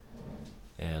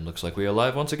And looks like we are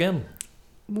live once again.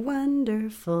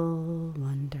 Wonderful,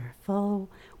 wonderful.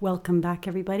 Welcome back,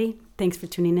 everybody. Thanks for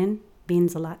tuning in.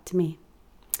 Means a lot to me.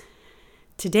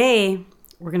 Today,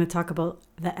 we're going to talk about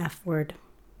the F word.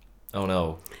 Oh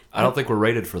no, I don't think we're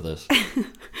rated for this.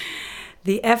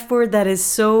 The F word that is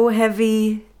so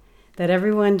heavy that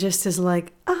everyone just is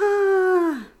like,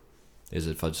 ah. Is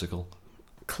it fudgesicle?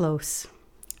 Close.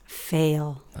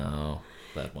 Fail. Oh,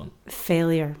 that one.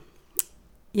 Failure.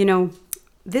 You know,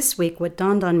 this week what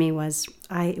dawned on me was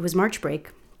it was March break,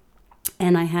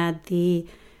 and I had the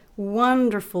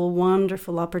wonderful,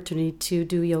 wonderful opportunity to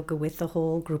do yoga with the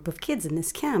whole group of kids in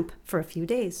this camp for a few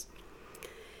days.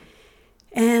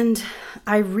 And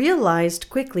I realized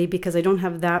quickly, because I don't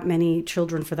have that many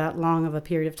children for that long of a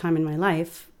period of time in my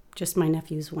life, just my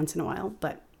nephews once in a while,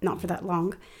 but not for that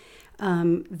long,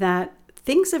 that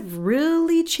things have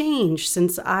really changed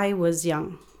since I was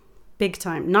young. Big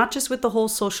time. Not just with the whole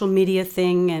social media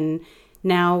thing, and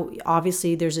now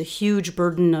obviously there's a huge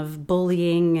burden of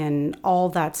bullying and all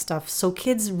that stuff. So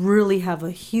kids really have a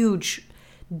huge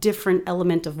different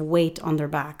element of weight on their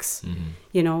backs,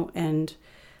 you know, and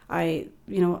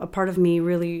a part of me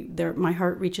really, my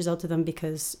heart reaches out to them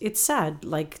because it's sad.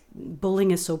 Like,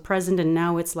 bullying is so present, and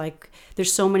now it's like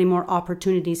there's so many more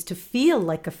opportunities to feel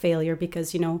like a failure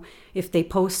because, you know, if they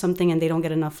post something and they don't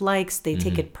get enough likes, they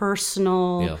take it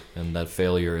personal. Yeah, and that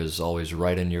failure is always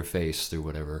right in your face through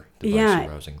whatever device you're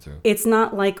browsing through. It's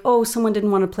not like, oh, someone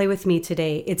didn't want to play with me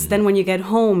today. It's then when you get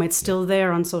home, it's still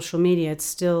there on social media. It's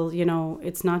still, you know,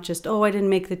 it's not just, oh, I didn't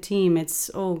make the team.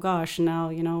 It's, oh gosh, now,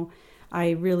 you know,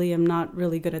 I really am not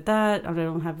really good at that. I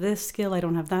don't have this skill. I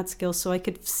don't have that skill. So I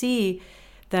could see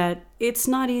that it's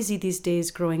not easy these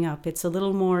days growing up. It's a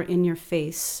little more in your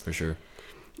face. For sure.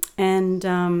 And,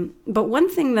 but one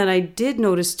thing that I did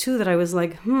notice too, that I was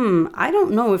like, I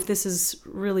don't know if this is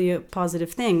really a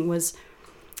positive thing, was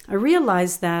I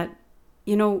realized that,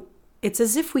 you know, it's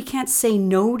as if we can't say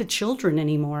no to children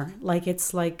anymore. Like,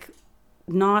 it's like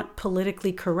not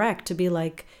politically correct to be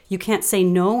like, you can't say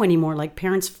no anymore. Like,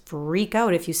 parents freak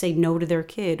out if you say no to their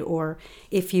kid, or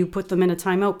if you put them in a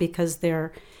timeout because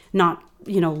they're not,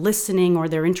 you know, listening, or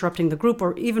they're interrupting the group,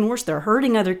 or even worse, they're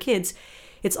hurting other kids.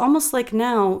 It's almost like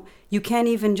now you can't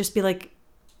even just be like,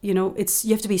 you know,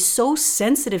 you have to be so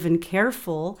sensitive and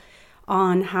careful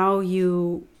on how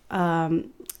you,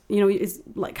 it's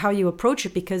like how you approach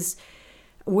it, because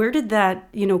where did that,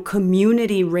 you know,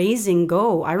 community raising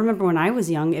go? I remember when I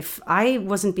was young, if I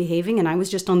wasn't behaving and I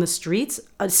was just on the streets,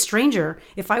 a stranger,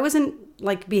 if I wasn't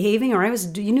like behaving, or I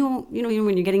was, you know,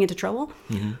 when you're getting into trouble,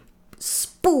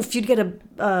 spoof, you'd get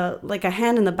a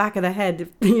hand in the back of the head,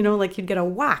 you know, like you'd get a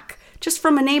whack just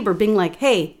from a neighbor being like,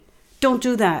 hey, don't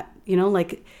do that. You know,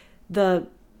 like the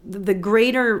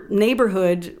greater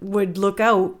neighborhood would look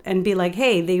out and be like,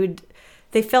 hey,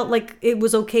 they felt like it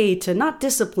was okay to not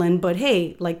discipline, but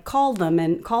hey, like call them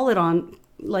and call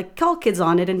kids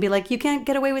on it and be like, you can't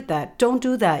get away with that. Don't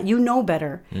do that. You know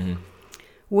better.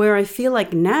 Where I feel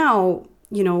like now,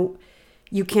 you know,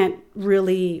 you can't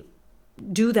really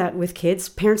do that with kids.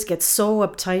 Parents get so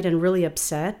uptight and really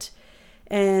upset.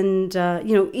 And,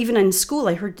 you know, even in school,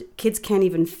 I heard kids can't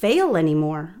even fail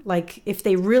anymore. Like, if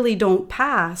they really don't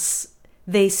pass,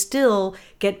 they still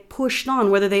get pushed on,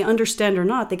 whether they understand or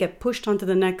not. They get pushed on to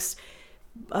the next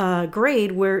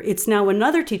grade, where it's now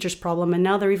another teacher's problem, and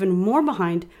now they're even more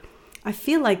behind. I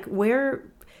feel like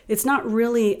it's not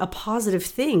really a positive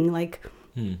thing. Like,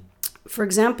 for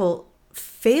example,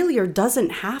 failure doesn't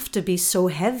have to be so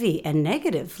heavy and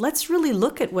negative. Let's really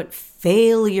look at what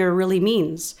failure really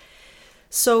means.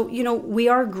 So, you know, we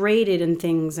are graded in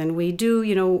things, and we do,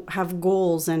 you know, have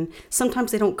goals, and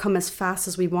sometimes they don't come as fast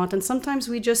as we want, and sometimes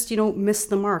we just, you know, miss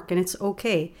the mark, and it's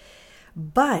okay.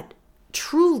 But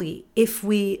truly, if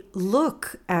we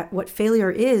look at what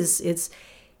failure is, it's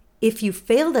if you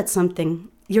failed at something,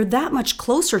 you're that much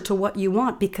closer to what you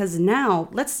want, because now,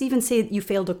 let's even say you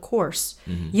failed a course.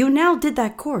 You now did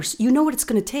that course. You know what it's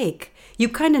going to take. You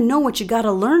kind of know what you got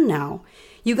to learn now.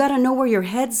 You got to know where your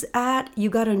head's at. You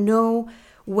got to know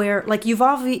where, like, you've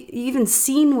even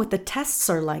seen what the tests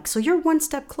are like. So you're one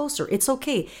step closer. It's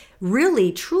okay.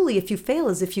 Really, truly, if you fail,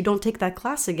 is if you don't take that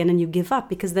class again and you give up,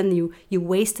 because then you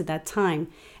wasted that time.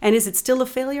 And is it still a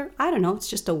failure? I don't know. It's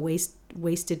just a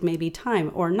wasted maybe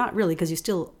time, or not really, because you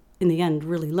still, in the end,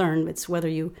 really learn. It's whether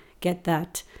you get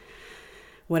that,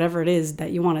 whatever it is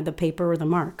that you wanted, the paper or the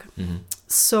mark.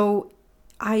 So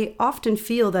I often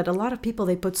feel that a lot of people,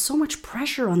 they put so much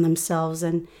pressure on themselves,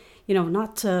 and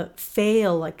not to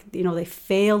fail, like, they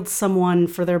failed someone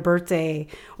for their birthday,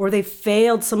 or they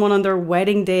failed someone on their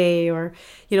wedding day, or,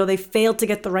 they failed to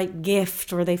get the right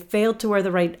gift, or they failed to wear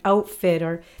the right outfit,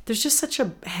 or there's just such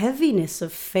a heaviness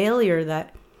of failure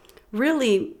that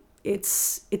really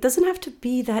it doesn't have to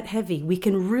be that heavy. We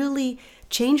can really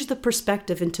change the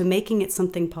perspective into making it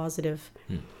something positive.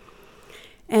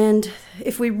 And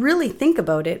if we really think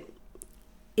about it,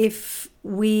 if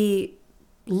we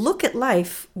look at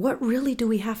life, what really do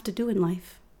we have to do in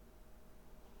life?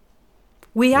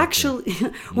 We actually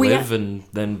live and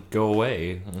then go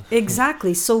away.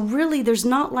 Exactly. So really, there's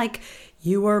not like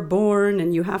you are born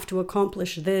and you have to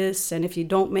accomplish this, and if you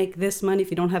don't make this money,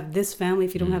 if you don't have this family,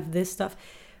 if you don't have this stuff,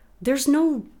 there's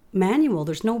no manual,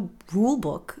 there's no rule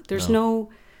book, there's no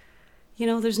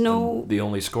there's no. And the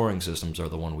only scoring systems are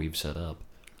the one we've set up.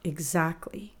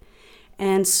 Exactly.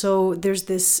 And so there's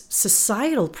this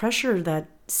societal pressure that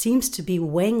seems to be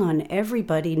weighing on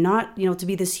everybody, not, to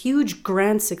be this huge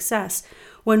grand success,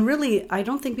 when really I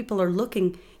don't think people are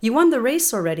looking. You won the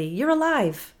race already. You're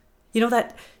alive.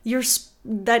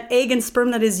 That egg and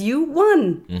sperm that is you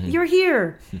won. Mm-hmm. You're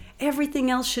here. Everything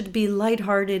else should be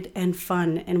lighthearted and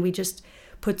fun. And we just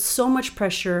put so much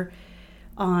pressure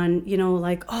on,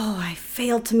 like, oh, I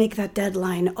failed to make that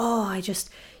deadline. Oh, I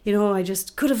just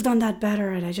could have done that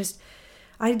better. And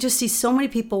I just see so many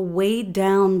people weighed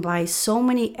down by so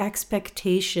many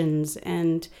expectations,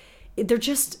 and they're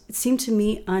just, it seemed to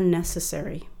me,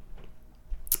 unnecessary.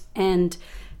 And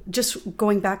just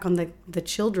going back on the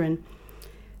children,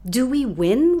 do we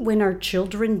win when our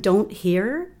children don't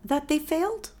hear that they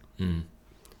failed?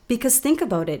 Because think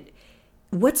about it.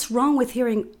 What's wrong with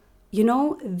hearing,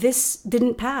 this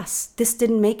didn't pass, this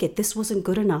didn't make it, this wasn't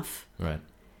good enough? Right.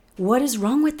 What is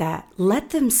wrong with that? Let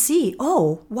them see,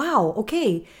 oh, wow,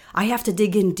 okay, I have to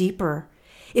dig in deeper.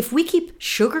 If we keep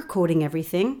sugarcoating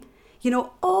everything,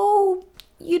 oh,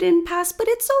 you didn't pass, but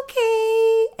it's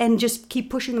okay, and just keep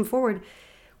pushing them forward,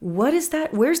 what is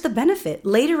that? Where's the benefit?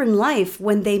 Later in life,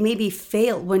 when they maybe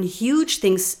fail, when huge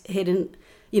things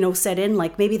set in,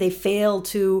 like maybe they fail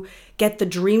to get the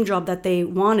dream job that they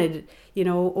wanted,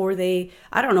 or they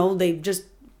just,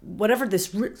 whatever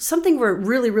something where it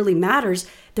really, really matters,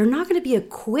 they're not going to be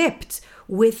equipped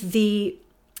with the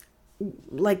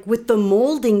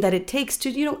molding that it takes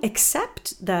to,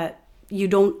 accept that you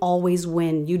don't always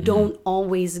win. You don't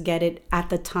always get it at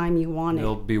the time you want it.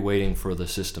 They'll be waiting for the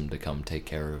system to come take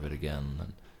care of it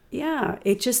again. Yeah,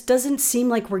 it just doesn't seem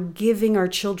like we're giving our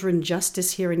children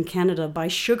justice here in Canada by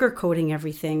sugarcoating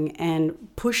everything and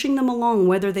pushing them along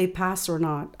whether they pass or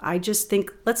not. I just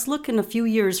think, let's look in a few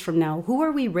years from now. Who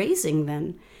are we raising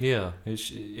then? Yeah,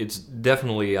 it's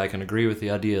definitely, I can agree with the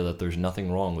idea that there's nothing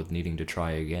wrong with needing to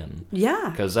try again. Yeah.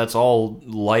 Because that's all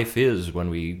life is when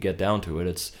we get down to it.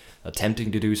 It's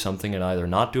attempting to do something and either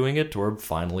not doing it or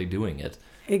finally doing it.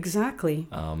 Exactly.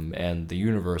 And the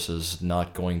universe is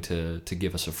not going to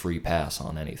give us a free pass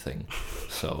on anything.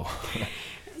 So.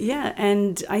 Yeah,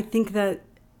 and I think that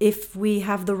if we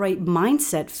have the right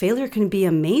mindset, failure can be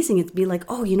amazing. It'd be like,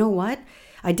 oh, you know what?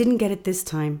 I didn't get it this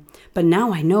time, but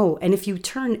now I know. And if you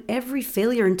turn every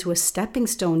failure into a stepping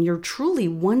stone, you're truly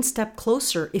one step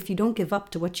closer if you don't give up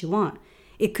to what you want.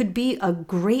 It could be a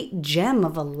great gem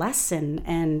of a lesson,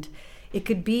 and it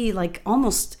could be like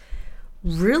almost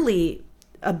really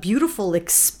a beautiful,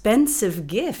 expensive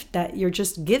gift that you're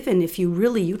just given if you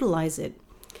really utilize it.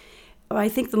 I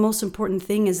think the most important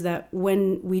thing is that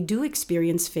when we do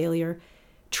experience failure,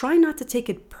 try not to take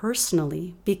it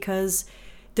personally, because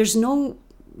there's no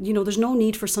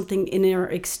need for something in our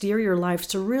exterior lives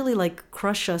to really like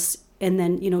crush us and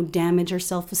then, damage our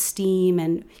self-esteem.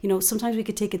 And, sometimes we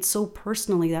could take it so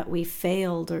personally that we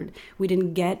failed or we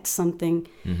didn't get something.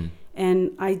 Mm-hmm.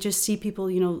 And I just see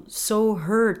people, so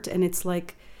hurt, and it's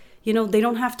like, they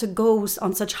don't have to go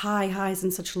on such high highs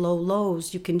and such low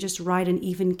lows. You can just ride an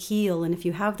even keel. And if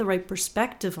you have the right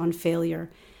perspective on failure,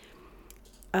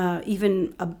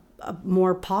 even a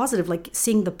more positive, like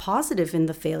seeing the positive in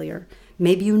the failure,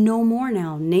 maybe you know more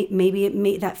now.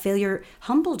 Maybe that failure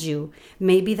humbled you.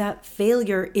 Maybe that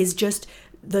failure is just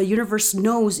the universe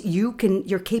knows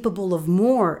you're capable of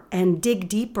more and dig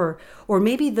deeper. Or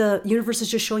maybe the universe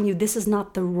is just showing you this is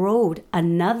not the road.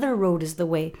 Another road is the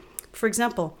way. For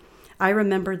example, I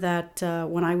remember that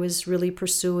when I was really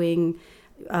pursuing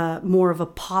more of a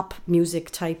pop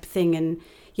music type thing, and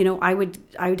I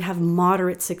would have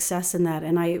moderate success in that,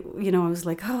 and I was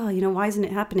like, oh, why isn't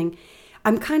it happening?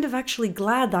 I'm kind of actually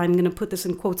glad that I'm going to put this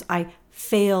in quotes. I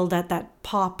failed at that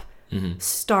pop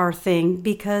star thing,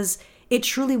 because it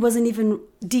truly wasn't even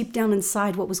deep down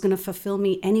inside what was going to fulfill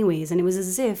me anyways. And it was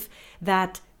as if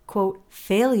that, quote,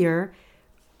 failure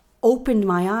opened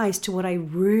my eyes to what I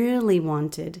really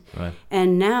wanted. Right.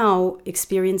 And now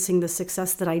experiencing the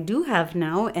success that I do have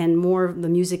now, and more of the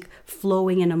music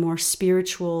flowing in a more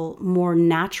spiritual, more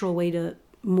natural way to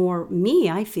more me,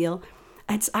 I feel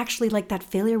it's actually like that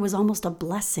failure was almost a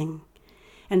blessing.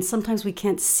 And sometimes we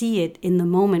can't see it in the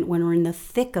moment when we're in the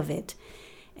thick of it.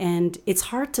 And it's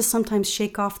hard to sometimes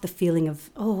shake off the feeling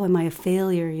of, oh, am I a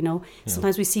failure? You know,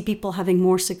 sometimes we see people having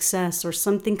more success or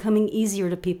something coming easier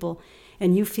to people.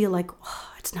 And you feel like,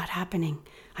 oh, it's not happening.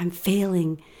 I'm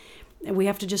failing. And we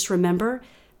have to just remember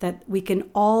that we can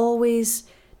always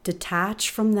detach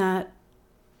from that,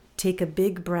 take a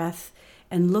big breath,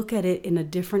 and look at it in a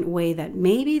different way, that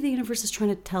maybe the universe is trying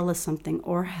to tell us something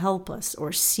or help us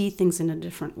or see things in a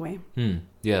different way.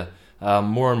 Yeah.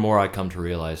 More and more I come to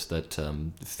realize that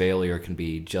failure can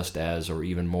be just as or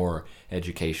even more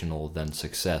educational than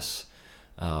success.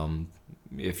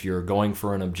 If you're going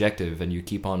for an objective and you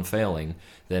keep on failing,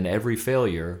 then every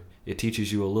failure, it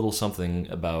teaches you a little something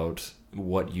about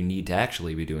what you need to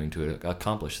actually be doing to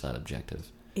accomplish that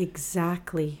objective.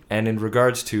 Exactly. And in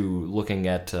regards to looking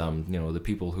at the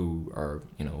people who are,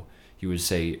 you would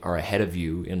say are ahead of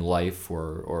you in life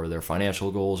or their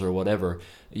financial goals or whatever,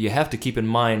 you have to keep in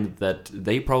mind that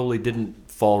they probably didn't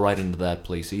fall right into that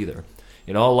place either.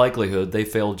 In all likelihood, they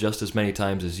failed just as many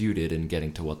times as you did in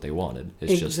getting to what they wanted.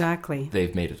 It's exactly. Just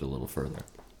they've made it a little further.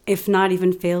 If not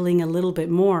even failing a little bit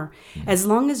more, as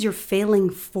long as you're failing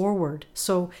forward.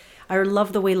 So I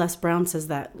love the way Les Brown says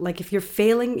that. Like if you're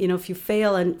failing, if you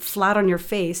fail and flat on your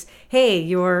face, hey,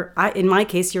 in my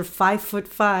case, you're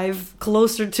 5'5"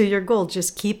 closer to your goal.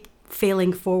 Just keep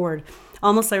failing forward.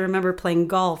 Almost I remember playing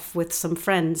golf with some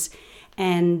friends,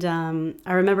 and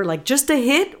I remember like just a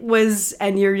hit was,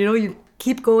 and you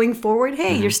keep going forward.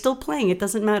 Hey, you're still playing. It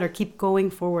doesn't matter. Keep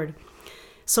going forward.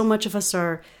 So much of us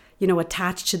are,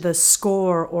 attached to the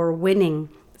score or winning.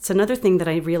 It's another thing that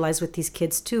I realized with these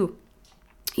kids too.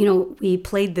 We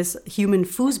played this human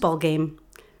foosball game,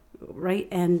 right?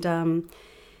 And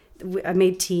I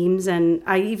made teams, and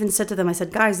I even said to them, I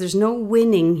said, guys, there's no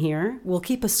winning here. We'll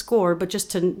keep a score, but just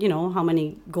to, how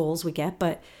many goals we get.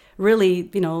 But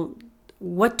really,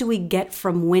 what do we get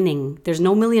from winning? There's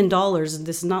no $1 million.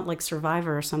 This is not like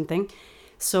Survivor or something.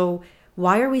 So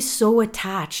why are we so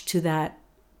attached to that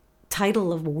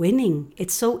title of winning?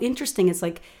 It's so interesting. It's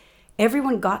like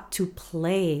everyone got to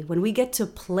play. When we get to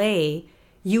play,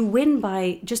 you win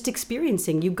by just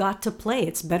experiencing. You got to play.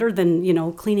 It's better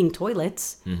than, cleaning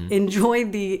toilets. Enjoy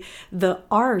the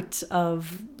art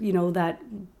of, that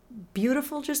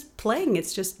beautiful just playing.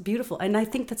 It's just beautiful. And I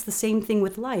think that's the same thing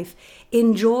with life.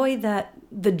 Enjoy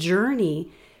the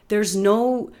journey. There's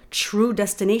no true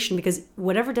destination, because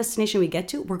whatever destination we get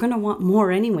to, we're going to want more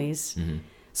anyways.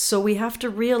 So we have to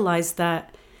realize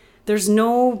that there's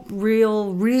no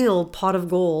real pot of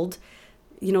gold.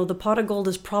 The pot of gold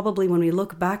is probably when we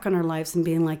look back on our lives and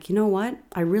being like, you know what?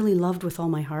 I really loved with all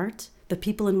my heart. The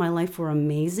people in my life were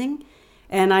amazing.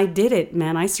 And I did it,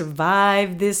 man. I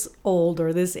survived this old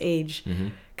or this age.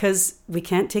 Because we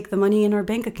can't take the money in our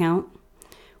bank account.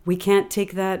 We can't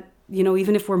take that,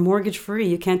 even if we're mortgage free,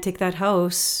 you can't take that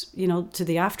house, to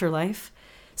the afterlife.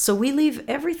 So we leave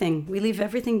everything. We leave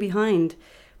everything behind.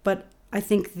 But I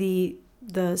think the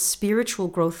spiritual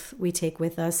growth we take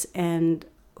with us, and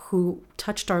who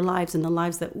touched our lives and the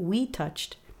lives that we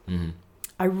touched.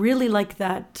 I really like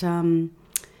that.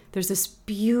 There's this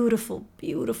beautiful,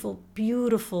 beautiful,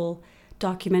 beautiful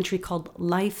documentary called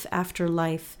Life After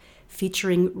Life,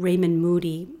 featuring Raymond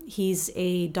Moody. He's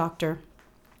a doctor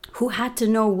who had to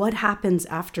know what happens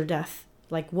after death.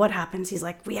 Like, what happens? He's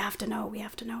like, we have to know.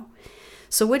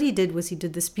 So what he did was he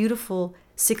did this beautiful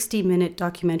 60-minute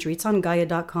documentary. It's on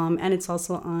Gaia.com, and it's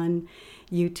also on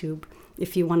YouTube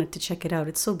if you wanted to check it out.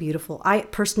 It's so beautiful. I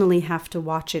personally have to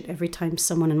watch it every time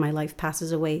someone in my life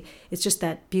passes away. It's just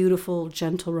that beautiful,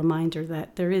 gentle reminder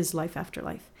that there is life after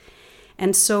life.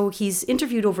 And so he's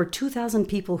interviewed over 2,000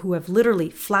 people who have literally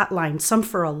flatlined, some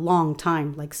for a long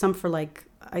time, like some for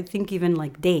I think even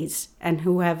days, and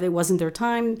it wasn't their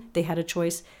time. They had a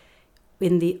choice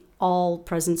in the all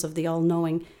presence of the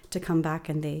all-knowing to come back,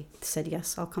 and they said,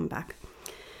 yes, I'll come back.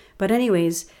 But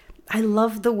anyways, I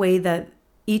love the way that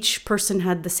each person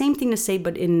had the same thing to say,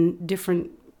 but in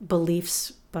different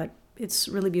beliefs, but it's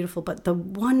really beautiful. But the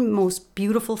one most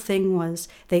beautiful thing was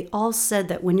they all said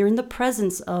that when you're in the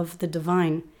presence of the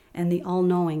divine and the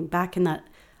all-knowing, back in that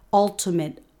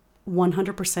ultimate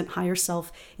 100% higher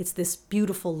self, it's this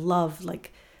beautiful love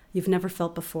like you've never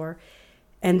felt before.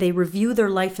 And they review their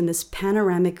life in this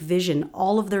panoramic vision,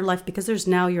 all of their life, because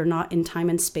you're not in time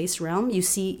and space realm. You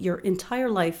see your entire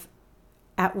life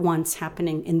at once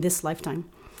happening in this lifetime.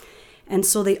 And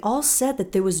so they all said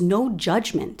that there was no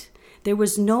judgment. There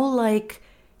was no like,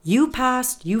 you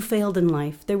passed, you failed in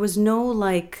life. There was no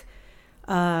like,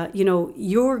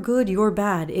 you're good, you're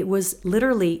bad. It was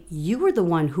literally, you were the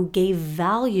one who gave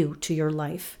value to your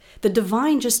life. The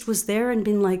divine just was there and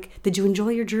been like, did you enjoy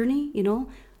your journey?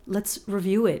 Let's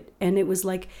review it. And it was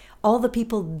like all the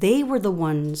people, they were the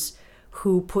ones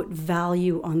who put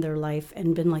value on their life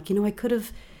and been like, I could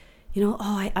have,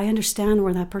 I understand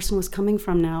where that person was coming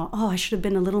from now. Oh, I should have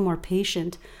been a little more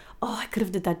patient. Oh, I could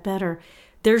have did that better.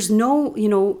 There's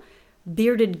no,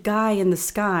 bearded guy in the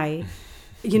sky,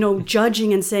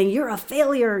 judging and saying, you're a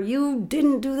failure. You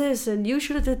didn't do this and you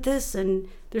should have did this. And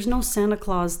there's no Santa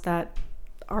Claus, that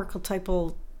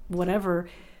archetypal whatever,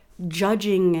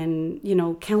 judging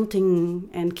and, counting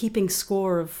and keeping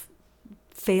score of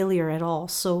failure at all.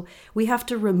 So we have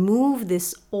to remove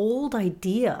this old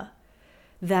idea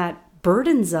that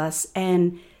burdens us,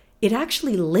 and it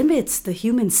actually limits the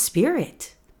human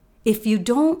spirit. If you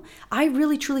don't, I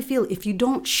really truly feel, if you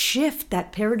don't shift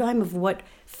that paradigm of what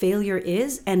failure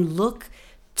is and look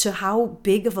to how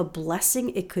big of a blessing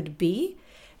it could be,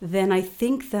 then I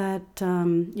think that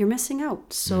you're missing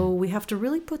out. So we have to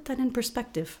really put that in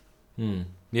perspective.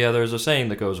 Yeah, there's a saying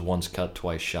that goes, once cut,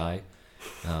 twice shy.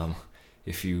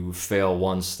 If you fail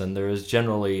once, then there is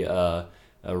generally a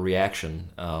reaction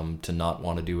to not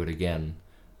want to do it again.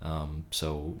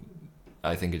 So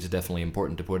I think it's definitely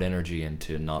important to put energy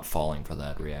into not falling for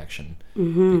that reaction,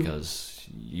 because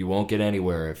you won't get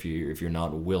anywhere if you're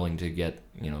not willing to get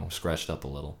scratched up a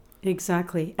little.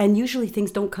 Exactly. And usually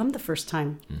things don't come the first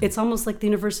time. It's almost like the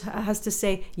universe has to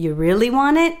say, you really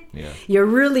want it? Yeah. You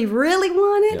really, really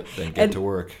want it? Yep, then get to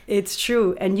work. It's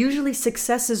true. And usually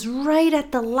success is right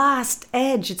at the last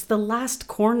edge. It's the last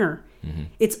corner.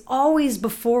 It's always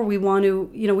before we want to,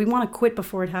 we want to quit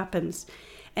before it happens.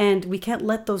 And we can't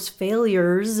let those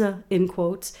failures, in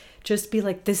quotes, just be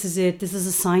like, this is it. This is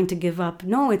a sign to give up.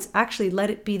 No, it's actually,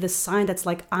 let it be the sign that's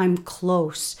like, I'm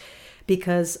close.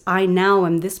 Because I now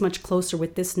am this much closer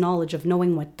with this knowledge of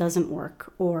knowing what doesn't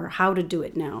work or how to do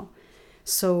it now.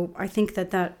 So I think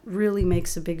that really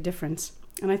makes a big difference.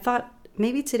 And I thought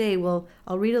maybe today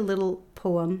I'll read a little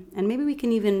poem, and maybe we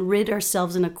can even rid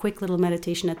ourselves in a quick little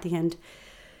meditation at the end,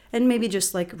 and maybe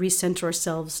just like recenter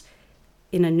ourselves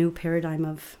in a new paradigm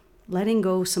of letting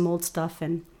go some old stuff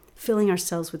and filling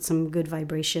ourselves with some good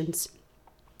vibrations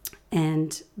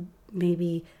and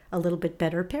maybe a little bit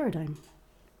better paradigm.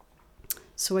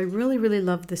 So I really, really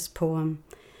love this poem.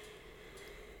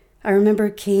 I remember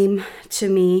it came to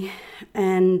me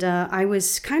and I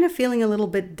was kind of feeling a little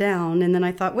bit down. And then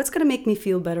I thought, what's going to make me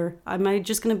feel better? Am I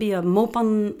just going to be a mope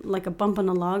on, like a bump on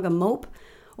a log, a mope?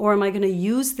 Or am I going to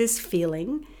use this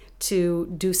feeling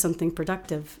to do something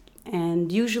productive?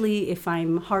 And usually if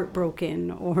I'm heartbroken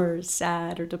or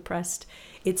sad or depressed,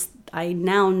 I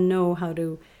now know how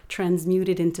to transmute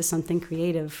it into something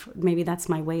creative. Maybe that's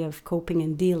my way of coping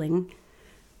and dealing.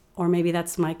 Or maybe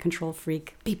that's my control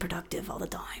freak. Be productive all the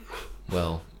time.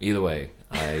 Well, either way,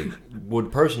 I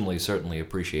would personally certainly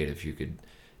appreciate if you could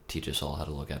teach us all how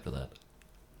to look after that.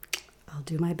 I'll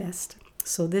do my best.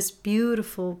 So this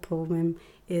beautiful poem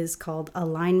is called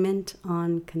Alignment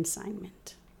on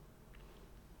Consignment.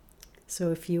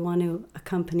 So if you want to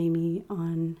accompany me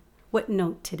on, what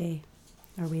note today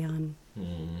are we on?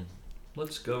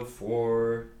 Let's go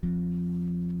for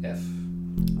F.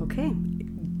 Okay.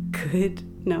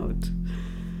 Good note.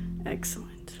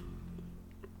 Excellent.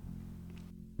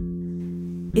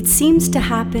 It seems to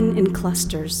happen in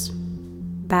clusters.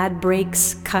 Bad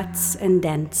breaks, cuts, and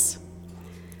dents.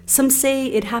 Some say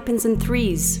it happens in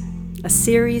threes, a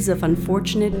series of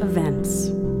unfortunate events.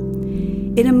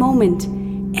 In a moment,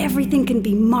 everything can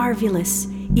be marvelous,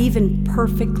 even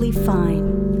perfectly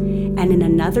fine. And in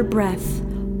another breath,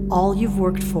 all you've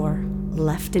worked for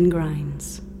left in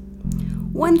grinds.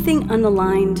 One thing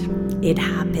unaligned, it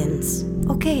happens.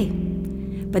 Okay.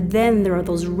 But then there are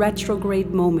those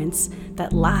retrograde moments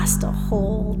that last a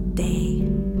whole day.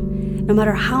 No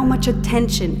matter how much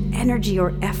attention, energy,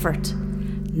 or effort,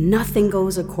 nothing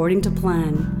goes according to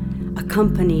plan,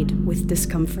 accompanied with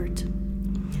discomfort.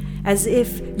 As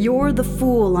if you're the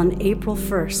fool on April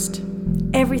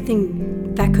 1st.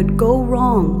 Everything that could go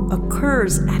wrong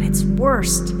occurs at its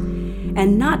worst.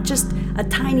 And not just a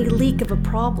tiny leak of a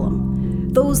problem.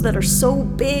 Those that are so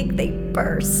big they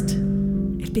burst.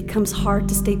 It becomes hard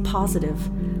to stay positive,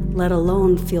 let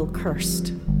alone feel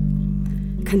cursed.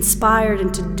 Conspired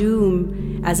into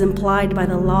doom as implied by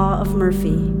the law of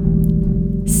Murphy.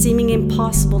 Seeming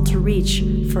impossible to reach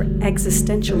for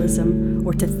existentialism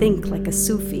or to think like a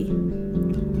Sufi.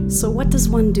 So what does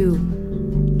one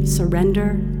do?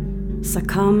 Surrender?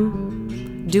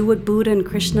 Succumb? Do what Buddha and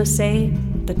Krishna say,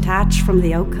 detach from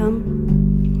the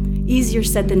outcome? Easier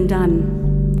said than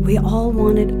done. We all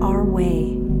wanted our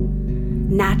way,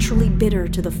 naturally bitter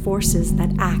to the forces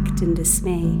that act in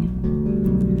dismay.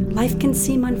 Life can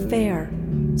seem unfair,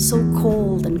 so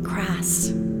cold and crass,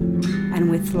 and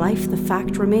with life the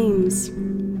fact remains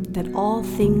that all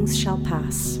things shall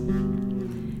pass.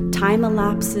 Time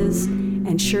elapses,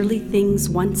 and surely things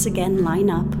once again line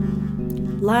up.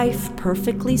 Life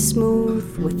perfectly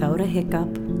smooth, without a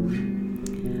hiccup.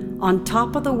 On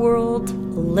top of the world,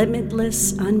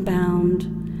 limitless, unbound,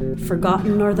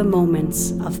 forgotten are the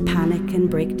moments of panic and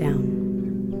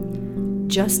breakdown.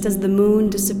 Just as the moon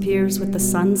disappears with the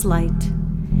sun's light,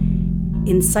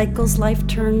 in cycles life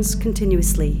turns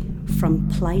continuously, from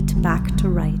plight back to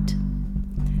right.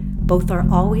 Both are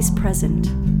always present,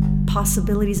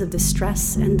 possibilities of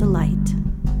distress and delight.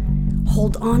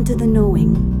 Hold on to the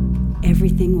knowing,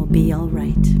 everything will be all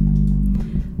right.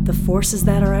 The forces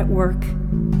that are at work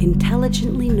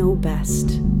intelligently know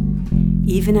best,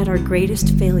 even at our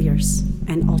greatest failures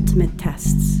and ultimate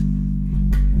tests.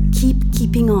 Keep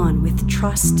keeping on with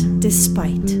trust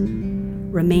despite,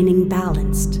 remaining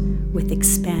balanced with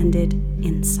expanded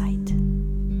insight.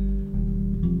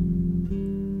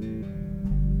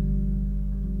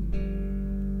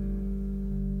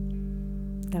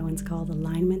 That one's called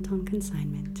Alignment on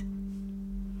Consignment.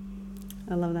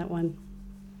 I love that one.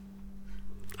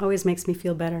 Always makes me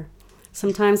feel better.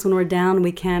 Sometimes when we're down,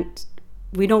 when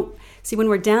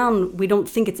we're down, we don't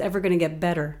think it's ever going to get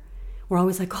better. We're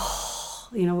always like,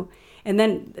 and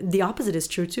then the opposite is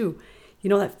true too. You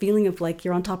know, that feeling of like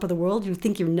you're on top of the world, you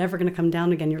think you're never going to come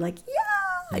down again. You're like,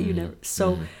 yeah, you never.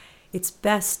 So it's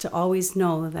best to always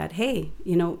know that, hey,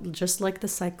 just like the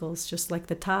cycles, just like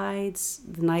the tides,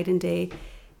 the night and day,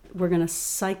 we're going to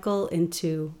cycle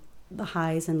into the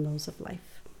highs and lows of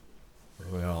life.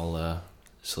 We're all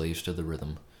slaves to the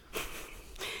rhythm.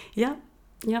 Yeah,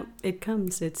 it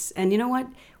comes. And you know what?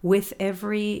 With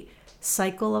every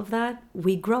cycle of that,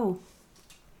 we grow.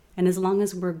 And as long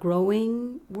as we're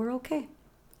growing, we're okay.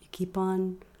 You keep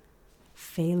on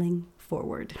failing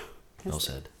forward. Well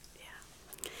said.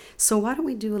 Yeah. So why don't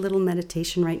we do a little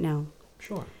meditation right now?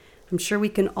 Sure. I'm sure we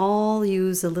can all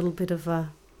use a little bit of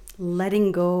a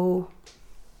letting go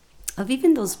of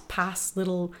even those past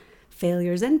little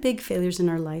failures and big failures in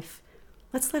our life.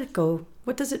 Let's let it go.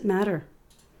 What does it matter?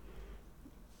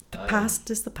 The past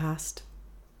is the past.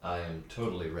 I am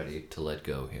totally ready to let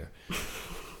go here.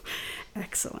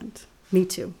 Excellent. Me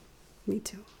too.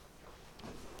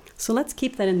 So let's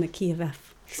keep that in the key of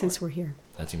F, since we're here.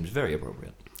 That seems very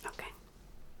appropriate. Okay.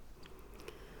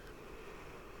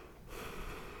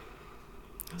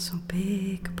 So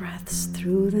big breaths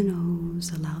through the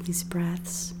nose. Allow these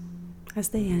breaths, as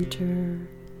they enter,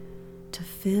 to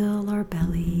fill our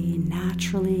belly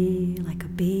naturally, like a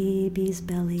baby's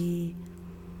belly,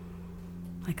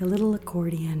 like a little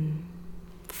accordion,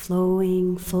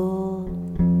 flowing full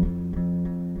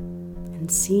and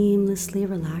seamlessly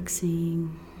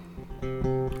relaxing,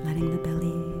 letting the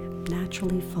belly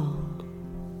naturally fall.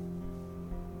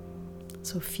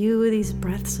 So a few of these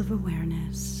breaths of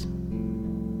awareness.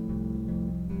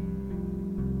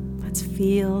 Let's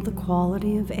feel the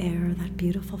quality of air, that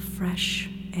beautiful fresh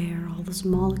air, all those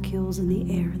molecules in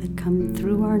the air that come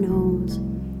through our nose.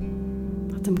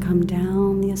 Let them come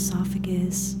down the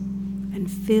esophagus and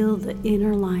fill the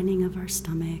inner lining of our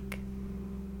stomach.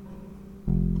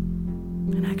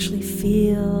 And actually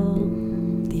feel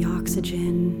the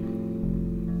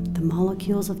oxygen, the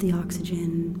molecules of the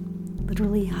oxygen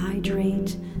literally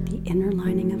hydrate the inner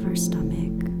lining of our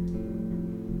stomach.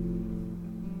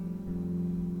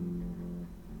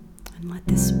 And let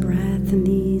this breath and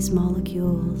these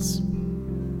molecules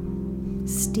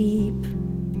steep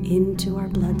into our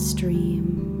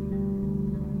bloodstream.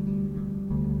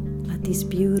 Let these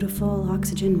beautiful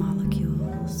oxygen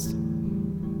molecules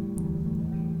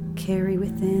carry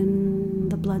within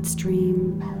the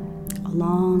bloodstream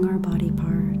along our body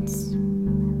parts.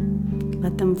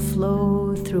 Let them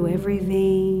flow through every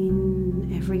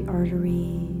vein, every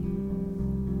artery.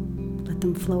 Let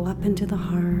them flow up into the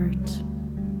heart,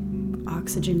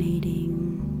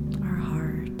 oxygenating our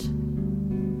heart.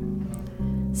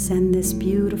 Send this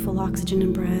beautiful oxygen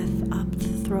and breath up the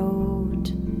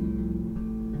throat,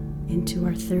 into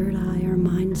our third eye, our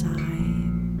mind's eye,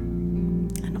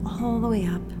 and all the way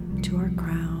up to our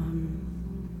crown.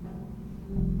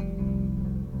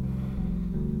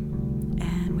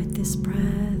 And with this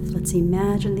breath, let's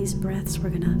imagine these breaths. We're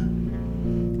gonna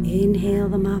inhale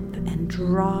them up and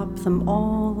drop them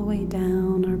all the way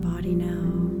down our body now.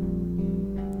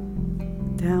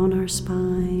 Down our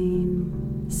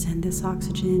spine, Send this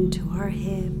oxygen to our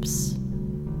hips.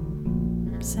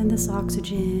 Send this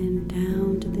oxygen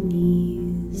down to the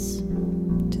knees,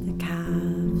 to the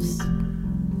calves,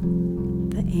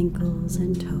 the ankles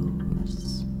and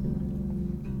toes.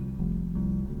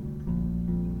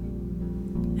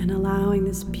 And allowing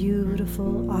this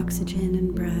beautiful oxygen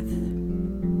and breath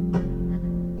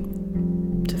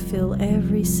to fill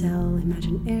every cell.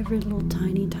 Imagine every little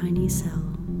tiny, tiny cell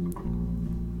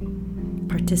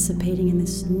participating in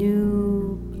this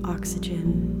new oxygen,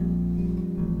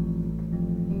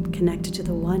 connected to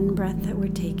the one breath that we're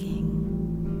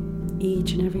taking,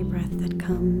 each and every breath that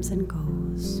comes and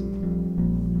goes,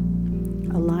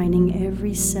 aligning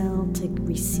every cell to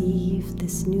receive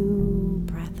this new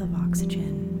breath of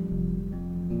oxygen.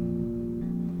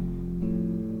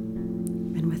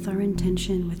 And with our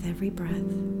intention, with every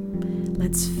breath,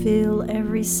 let's fill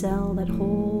every cell that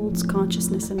holds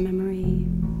consciousness and memory.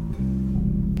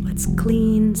 Let's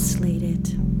clean slate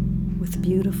it with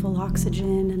beautiful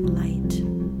oxygen and light,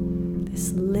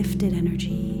 this lifted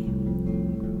energy.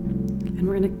 And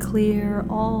we're going to clear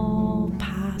all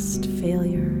past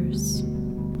failures,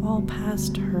 all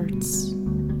past hurts,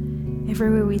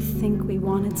 everywhere we think we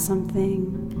wanted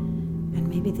something and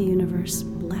maybe the universe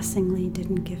blessingly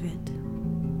didn't give it.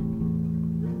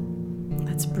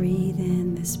 Let's breathe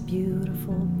in this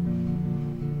beautiful,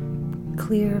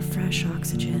 clear, fresh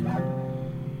oxygen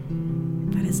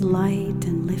that is light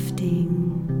and lifting,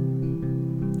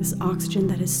 this oxygen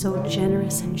that is so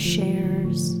generous and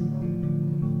shares.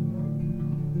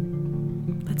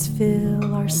 Let's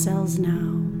fill our cells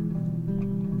now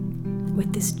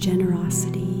with this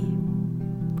generosity,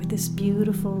 with this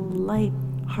beautiful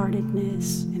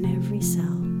light-heartedness in every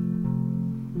cell.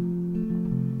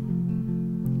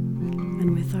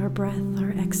 And with our breath,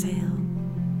 our exhale,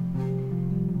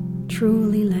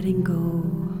 truly letting go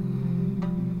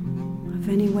of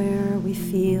anywhere we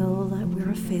feel that we're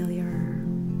a failure,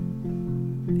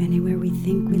 anywhere we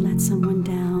think we let someone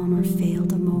down or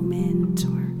failed a moment,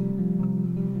 or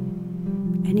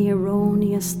any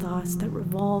erroneous thoughts that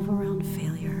revolve around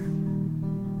failure.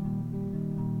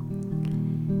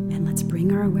 And let's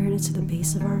bring our awareness to the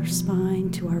base of our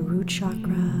spine, to our root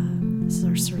chakra. This is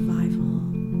our survival.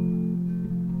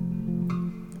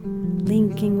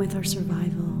 Linking with our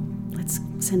survival. Let's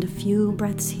send a few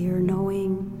breaths here,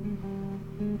 knowing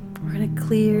we're going to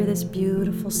clear this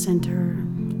beautiful center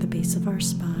at the base of our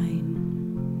spine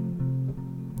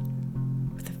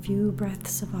with a few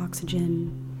breaths of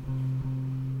oxygen,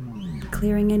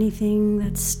 clearing anything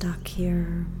that's stuck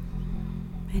here,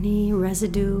 any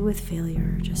residue with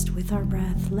failure, just with our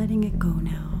breath, letting it go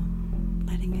now,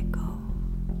 letting it go.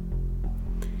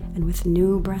 And with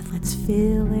new breath, let's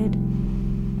fill it,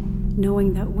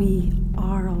 knowing that we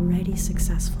are already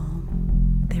successful.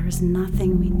 There is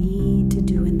nothing we need to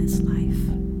do in this life.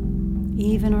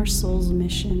 Even our soul's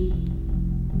mission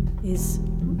is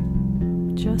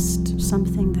just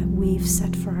something that we've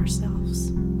set for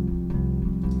ourselves.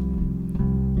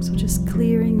 So just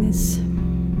clearing this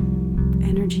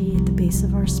energy at the base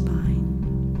of our spine,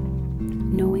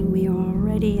 knowing we are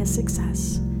already a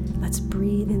success. Let's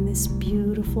breathe in this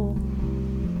beautiful,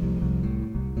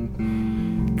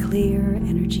 clear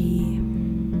energy.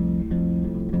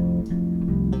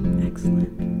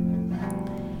 Excellent.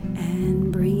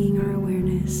 And bringing our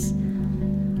awareness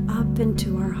up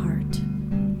into our heart.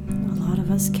 A lot of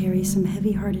us carry some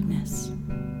heavy-heartedness.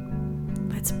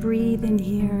 Let's breathe in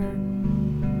here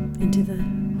into the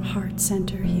heart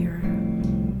center here.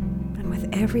 And with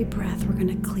every breath, we're going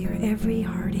to clear every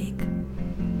heartache.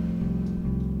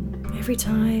 Every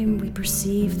time we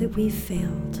perceive that we've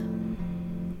failed,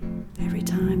 every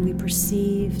time we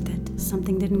perceive that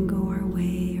something didn't go our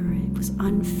way or it was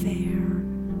unfair,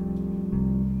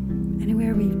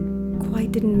 anywhere we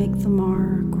quite didn't make the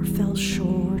mark or fell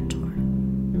short or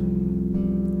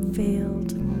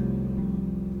failed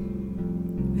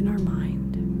in our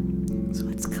mind. So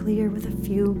let's clear with a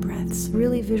few breaths.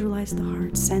 Really visualize the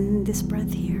heart. Send this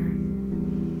breath here.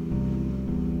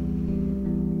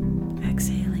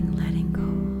 Exhaling, letting go.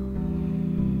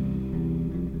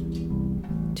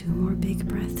 2 more big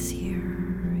breaths here.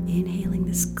 Inhaling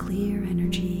this clear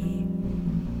energy.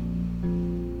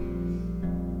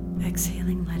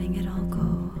 Exhaling, letting it all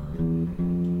go.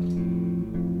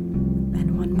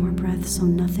 And 1 more breath so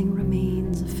nothing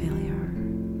remains a failure.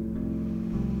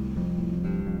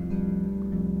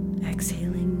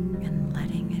 Exhaling and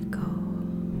letting it go.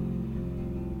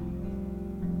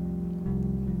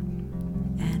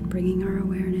 And bringing our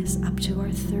awareness up to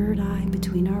our third eye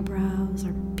between our brows,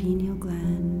 our pineal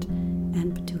gland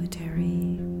and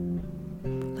pituitary.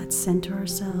 Let's center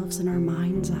ourselves in our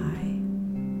mind's eye.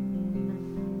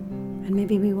 And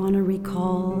maybe we want to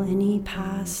recall any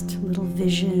past little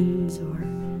visions or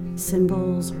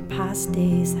symbols or past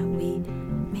days that we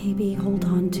maybe hold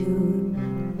on to.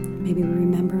 Maybe we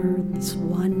remember this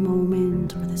one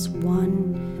moment or this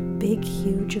one big,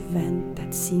 huge event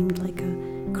that seemed like a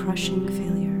crushing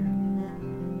failure.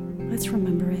 Let's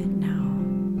remember it now.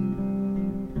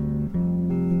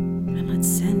 And let's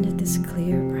send it this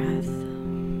clear breath.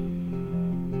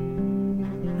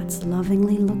 Let's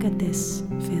lovingly look at this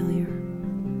failure.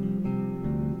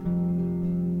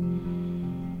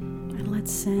 And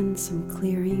let's send some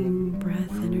clearing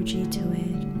breath energy to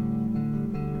it.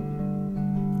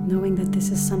 Knowing that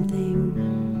this is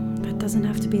something that doesn't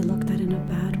have to be looked at in a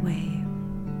bad way.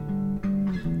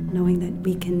 Knowing that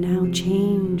we can now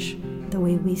change the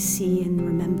way we see and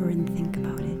remember and think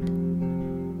about it.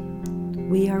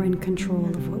 We are in control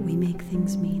of what we make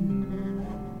things mean.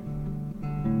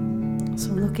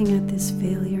 So looking at this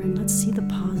failure, and let's see the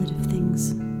positive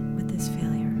things with this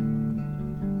failure.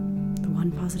 The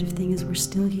one positive thing is we're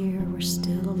still here, we're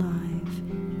still alive.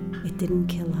 It didn't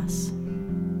kill us.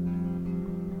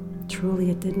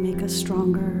 Truly, it did make us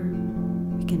stronger.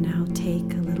 We can now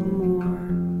take a little more.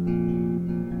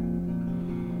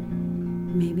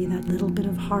 Maybe that little bit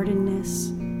of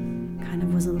hardness kind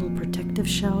of was a little protective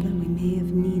shell that we may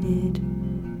have needed.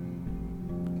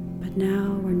 But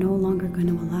now we're no longer going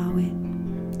to allow it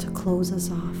to close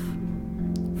us off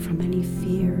from any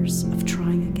fears of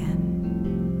trying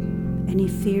again. Any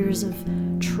fears of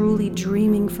truly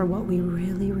dreaming for what we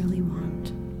really, really want.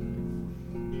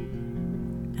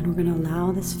 And we're going to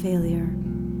allow this failure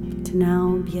to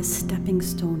now be a stepping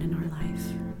stone in our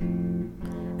life.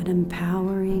 An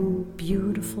empowering,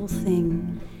 beautiful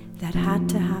thing that had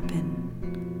to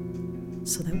happen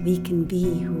so that we can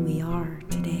be who we are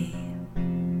today,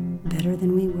 better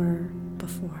than we were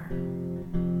before.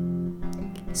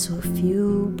 So a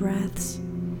few breaths,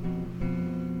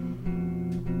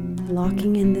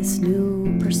 locking in this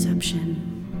new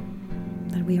perception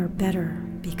that we are better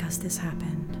because this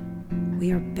happened.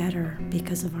 We are better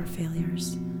because of our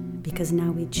failures, because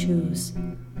now we choose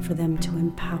for them to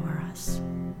empower us.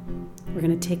 We're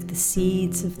going to take the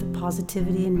seeds of the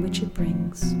positivity in which it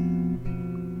brings,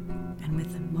 and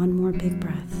with one more big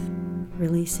breath,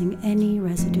 releasing any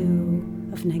residue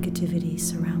of negativity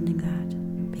surrounding that,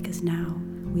 because now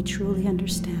we truly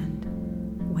understand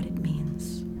what it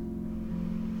means.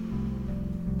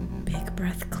 Big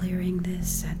breath clearing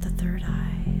this at the third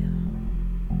eye.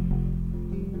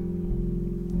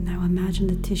 Now imagine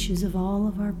the tissues of all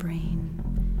of our brain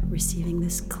receiving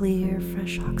this clear,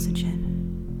 fresh oxygen.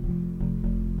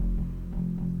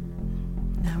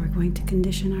 Now we're going to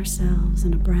condition ourselves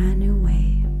in a brand new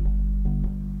way,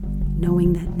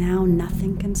 knowing that now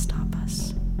nothing can stop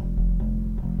us.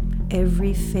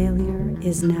 Every failure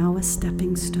is now a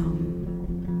stepping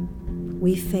stone.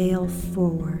 We fail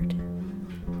forward.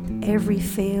 Every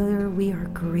failure we are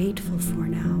grateful for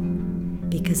now,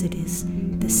 because it is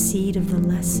the seed of the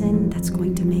lesson that's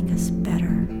going to make us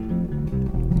better,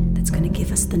 that's going to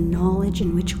give us the knowledge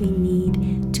in which we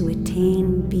need to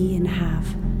attain, be, and have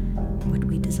what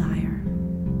we desire.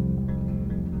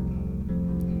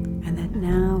 And that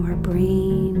now our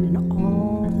brain and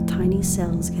all the tiny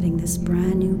cells getting this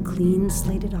brand new clean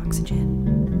slated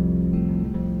oxygen.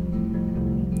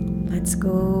 Let's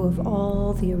go of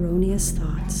all the erroneous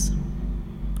thoughts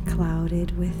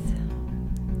clouded with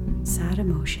sad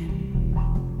emotion.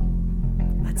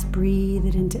 Let's breathe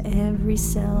it into every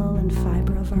cell and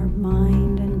fiber of our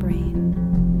mind and brain,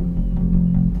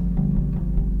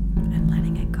 and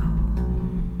letting it go.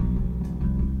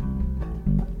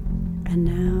 And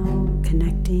now,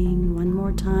 connecting one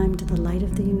more time to the light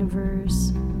of the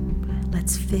universe,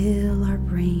 let's fill our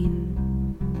brain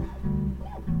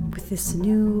with this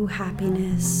new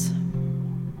happiness,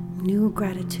 new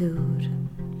gratitude,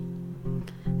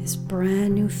 this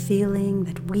brand new feeling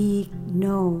that we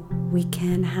know we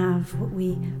can have what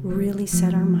we really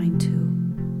set our mind to.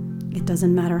 It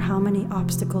doesn't matter how many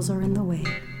obstacles are in the way.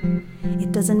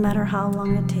 It doesn't matter how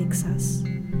long it takes us,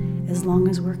 as long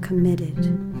as we're committed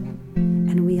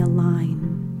and we align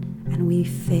and we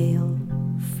fail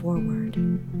forward.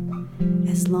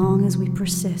 As long as we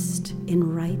persist in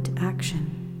right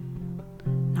action,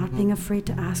 not being afraid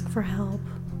to ask for help,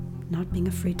 not being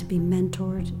afraid to be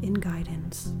mentored in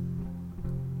guidance.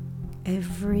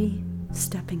 Every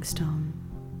stepping stone,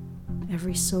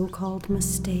 every so-called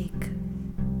mistake,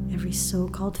 every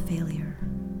so-called failure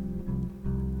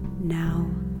now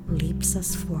leaps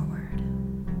us forward.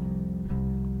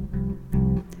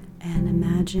 And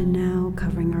imagine now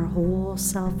covering our whole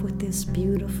self with this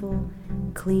beautiful,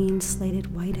 clean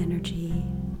slated white energy,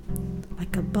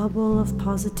 like a bubble of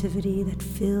positivity that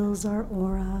fills our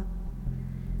aura.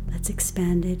 Let's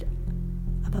expand it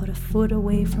about a foot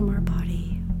away from our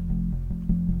body,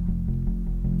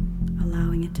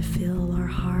 allowing it to fill our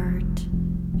heart,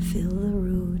 fill the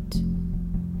root.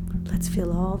 Let's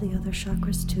feel all the other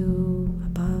chakras too,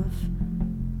 above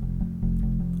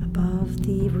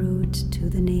the root to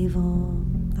the navel,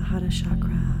 the Hara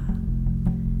chakra,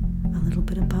 a little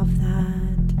bit above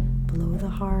that, below the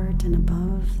heart, and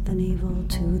above the navel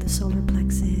to the solar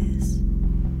plexus.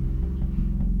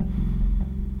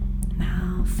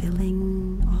 Now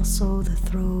filling also the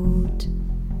throat,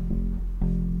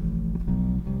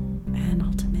 and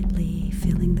ultimately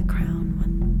filling the crown,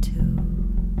 1,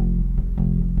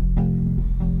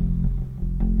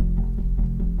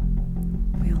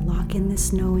 2. We'll lock in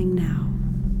this knowing now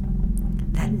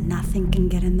that nothing can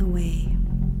get in the way,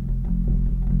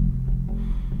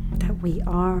 that we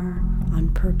are on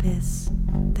purpose,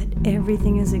 that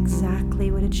everything is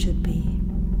exactly what it should be.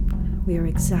 We are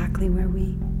exactly where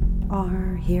we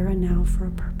are here and now for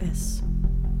a purpose.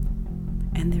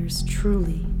 And there's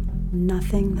truly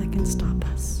nothing that can stop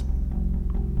us.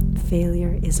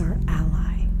 Failure is our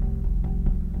ally.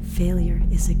 Failure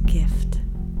is a gift.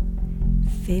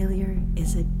 Failure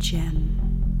is a gem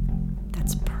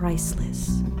that's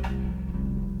priceless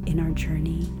in our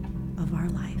journey of our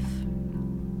life.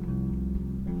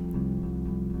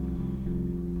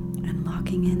 And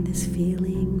locking in this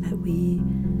feeling that we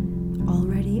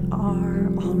already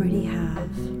are, already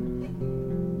have,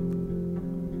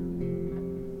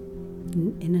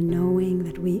 in a knowing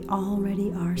that we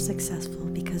already are successful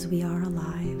because we are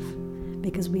alive,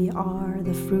 because we are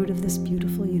the fruit of this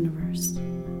beautiful universe.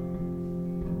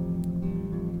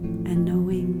 And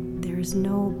knowing there is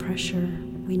no pressure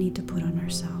we need to put on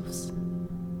ourselves,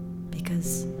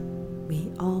 because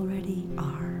we already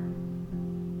are.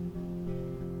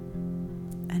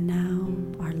 And now,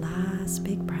 our last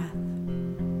big breath.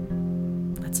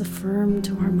 Let's affirm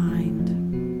to our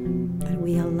mind that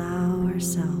we allow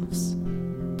ourselves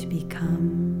to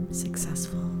become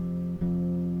successful.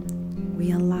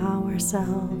 We allow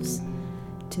ourselves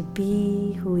to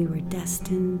be who we were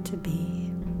destined to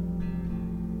be.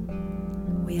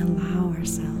 We allow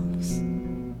ourselves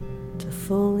to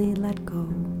fully let go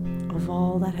of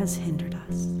all that has hindered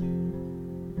us.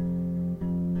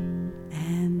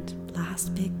 And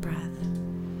last big breath.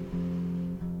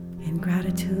 In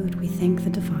gratitude, we thank the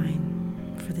divine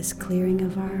for this clearing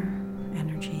of our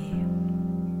energy.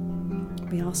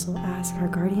 We also ask our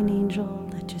guardian angel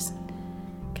that just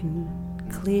can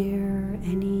clear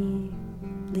any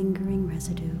lingering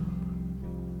residue.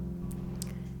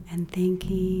 And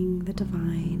thanking the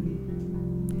divine,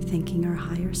 thanking our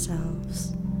higher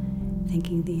selves,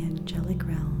 thanking the angelic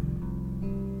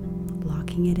realm,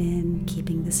 locking it in,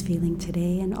 keeping this feeling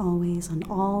today and always on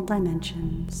all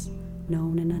dimensions,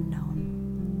 known and unknown,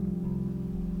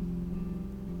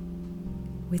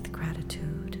 with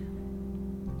gratitude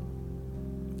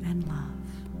and love.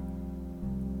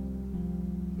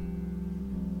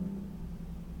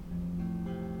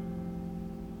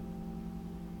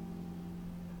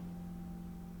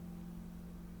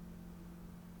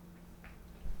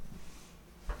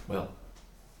 Well,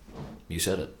 you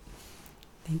said it.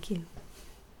 Thank you.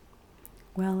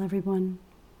 Well, everyone,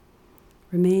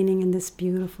 remaining in this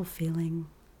beautiful feeling,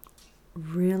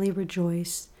 really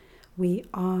rejoice. We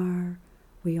are,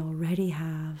 we already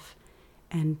have,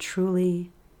 and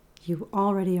truly, you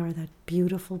already are that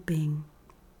beautiful being.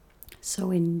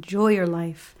 So enjoy your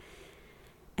life,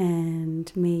 and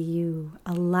may you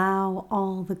allow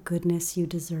all the goodness you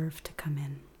deserve to come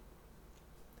in.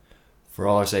 For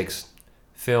all our sakes,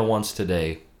 fail once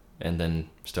today, and then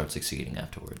start succeeding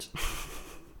afterwards.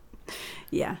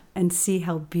 Yeah, and see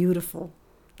how beautiful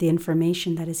the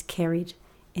information that is carried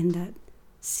in that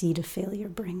seed of failure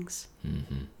brings.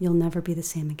 Mm-hmm. You'll never be the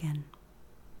same again.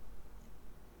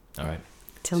 All right.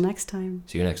 Till next time.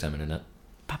 See you next time, Internet.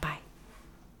 Bye-bye.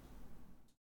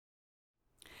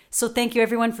 So thank you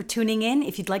everyone for tuning in.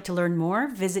 If you'd like to learn more,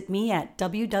 visit me at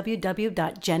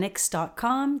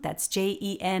www.genikz.com. That's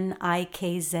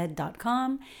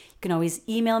JENIKZ.com. You can always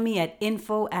email me at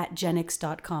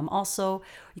info@genikz.com. Also,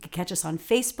 you can catch us on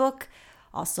Facebook,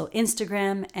 also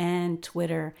Instagram and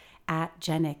Twitter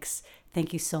 @Genikz.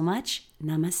 Thank you so much.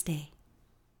 Namaste.